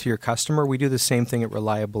to your customer. We do the same thing at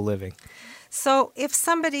Reliable Living. So if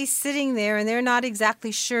somebody's sitting there and they're not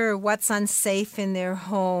exactly sure what's unsafe in their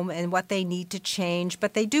home and what they need to change,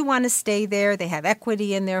 but they do want to stay there, they have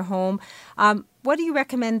equity in their home, what do you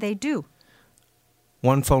recommend they do?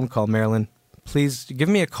 One phone call, Marilyn. Please give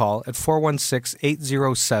me a call at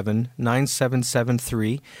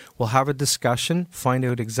 416-807-9773. We'll have a discussion, find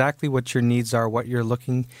out exactly what your needs are, what you're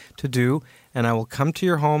looking to do, and I will come to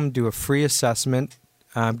your home, do a free assessment,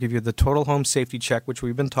 give you the total home safety check, which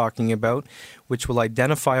we've been talking about, which will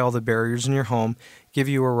identify all the barriers in your home, give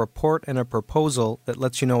you a report and a proposal that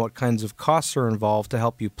lets you know what kinds of costs are involved to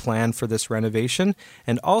help you plan for this renovation,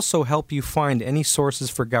 and also help you find any sources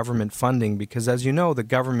for government funding, because as you know, the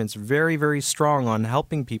government's very, very strong on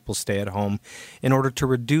helping people stay at home in order to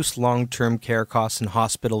reduce long-term care costs and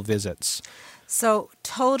hospital visits. So,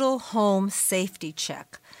 total home safety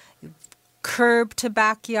check. Curb to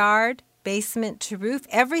backyard, basement to roof,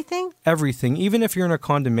 everything? Everything. Even if you're in a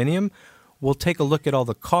condominium, we'll take a look at all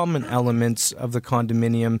the common elements of the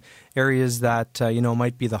condominium, areas that,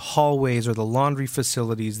 might be the hallways or the laundry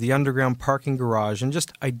facilities, the underground parking garage, and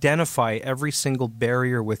just identify every single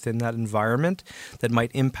barrier within that environment that might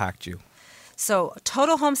impact you. So,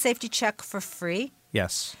 total home safety check for free.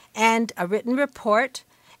 Yes. And a written report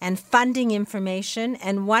and funding information,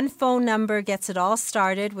 and one phone number gets it all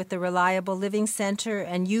started with the Reliable Living Center,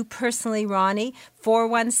 and you personally, Ronnie,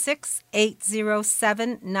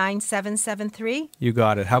 416-807-9773. You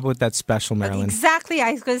got it. How about that special, Marilyn? Exactly.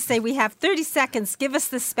 I was going to say we have 30 seconds. Give us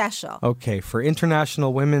the special. Okay. For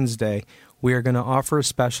International Women's Day, we are going to offer a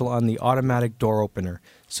special on the automatic door opener.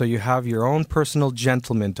 So you have your own personal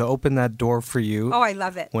gentleman to open that door for you. Oh, I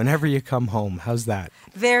love it. Whenever you come home. How's that?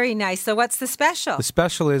 Very nice. So what's the special? The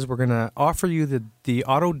special is we're going to offer you the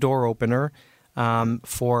auto door opener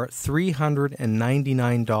for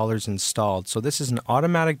 $399 installed. So this is an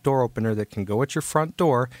automatic door opener that can go at your front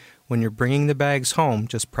door. When you're bringing the bags home,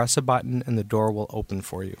 just press a button and the door will open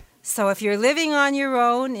for you. So if you're living on your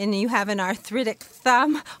own and you have an arthritic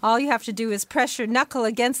thumb, all you have to do is press your knuckle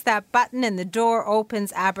against that button and the door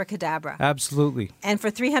opens, abracadabra. Absolutely. And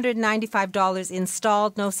for $395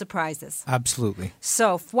 installed, no surprises. Absolutely.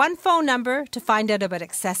 So one phone number to find out about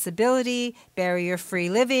accessibility, barrier-free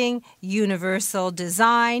living, universal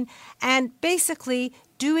design, and basically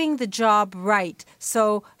doing the job right.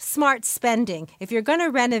 So smart spending. If you're going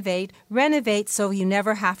to renovate so you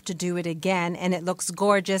never have to do it again and it looks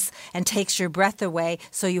gorgeous and takes your breath away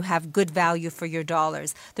so you have good value for your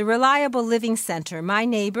dollars. The Reliable Living Center, my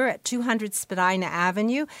neighbor at 200 Spadina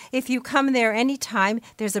Avenue. If you come there anytime,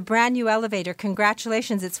 there's a brand new elevator.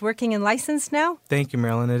 Congratulations, it's working and licensed now? Thank you,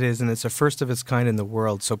 Marilyn. It is, and it's a first of its kind in the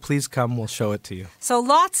world. So please come, we'll show it to you. So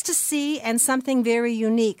lots to see and something very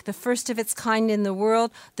unique. The first of its kind in the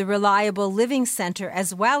world, the Reliable Living Center,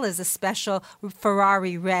 as well as a special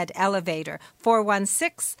Ferrari red elevator.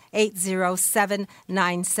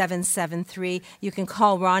 416-807-9773. You can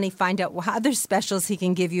call Ronnie, find out what other specials he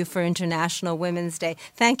can give you for International Women's Day.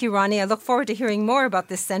 Thank you, Ronnie. I look forward to hearing more about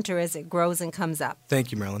this center as it grows and comes up.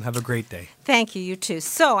 Thank you, Marilyn. Have a great day. Thank you, you too.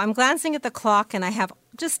 So I'm glancing at the clock and I have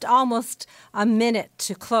just almost a minute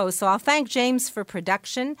to close. So I'll thank James for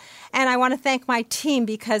production, and I want to thank my team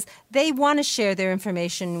because they want to share their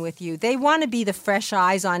information with you. They want to be the fresh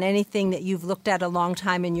eyes on anything that you've looked at a long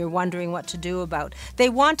time and you're wondering what to do about. They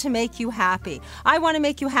want to make you happy. I want to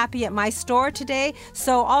make you happy at my store today,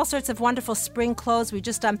 so all sorts of wonderful spring clothes. We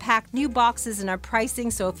just unpacked new boxes and our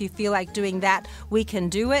pricing, so if you feel like doing that, we can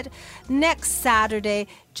do it. Next Saturday,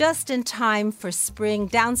 just in time for spring,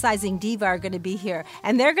 Downsizing Diva are going to be here,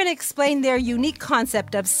 and they're going to explain their unique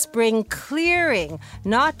concept of spring clearing,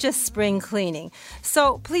 not just spring cleaning.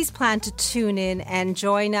 So please plan to tune in and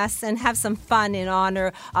join us and have some fun in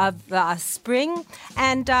honor of spring.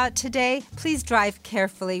 And today, please drive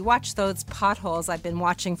carefully. Watch those potholes. I've been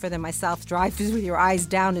watching for them myself. Drive with your eyes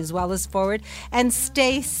down as well as forward. And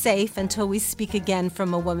stay safe until we speak again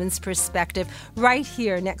from a woman's perspective right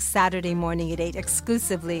here next Saturday morning at 8,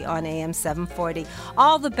 exclusively on AM 740.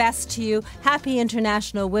 All the best to you. Happy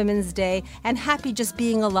International Women's Day and happy Just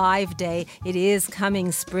Being Alive Day. It is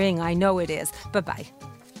coming spring. I know it is. Bye-bye.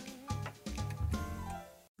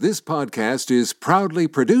 This podcast is proudly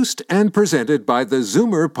produced and presented by the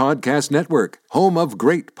Zoomer Podcast Network, home of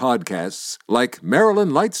great podcasts like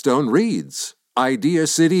Marilyn Lightstone Reads, Idea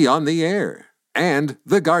City on the Air, and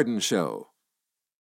The Garden Show.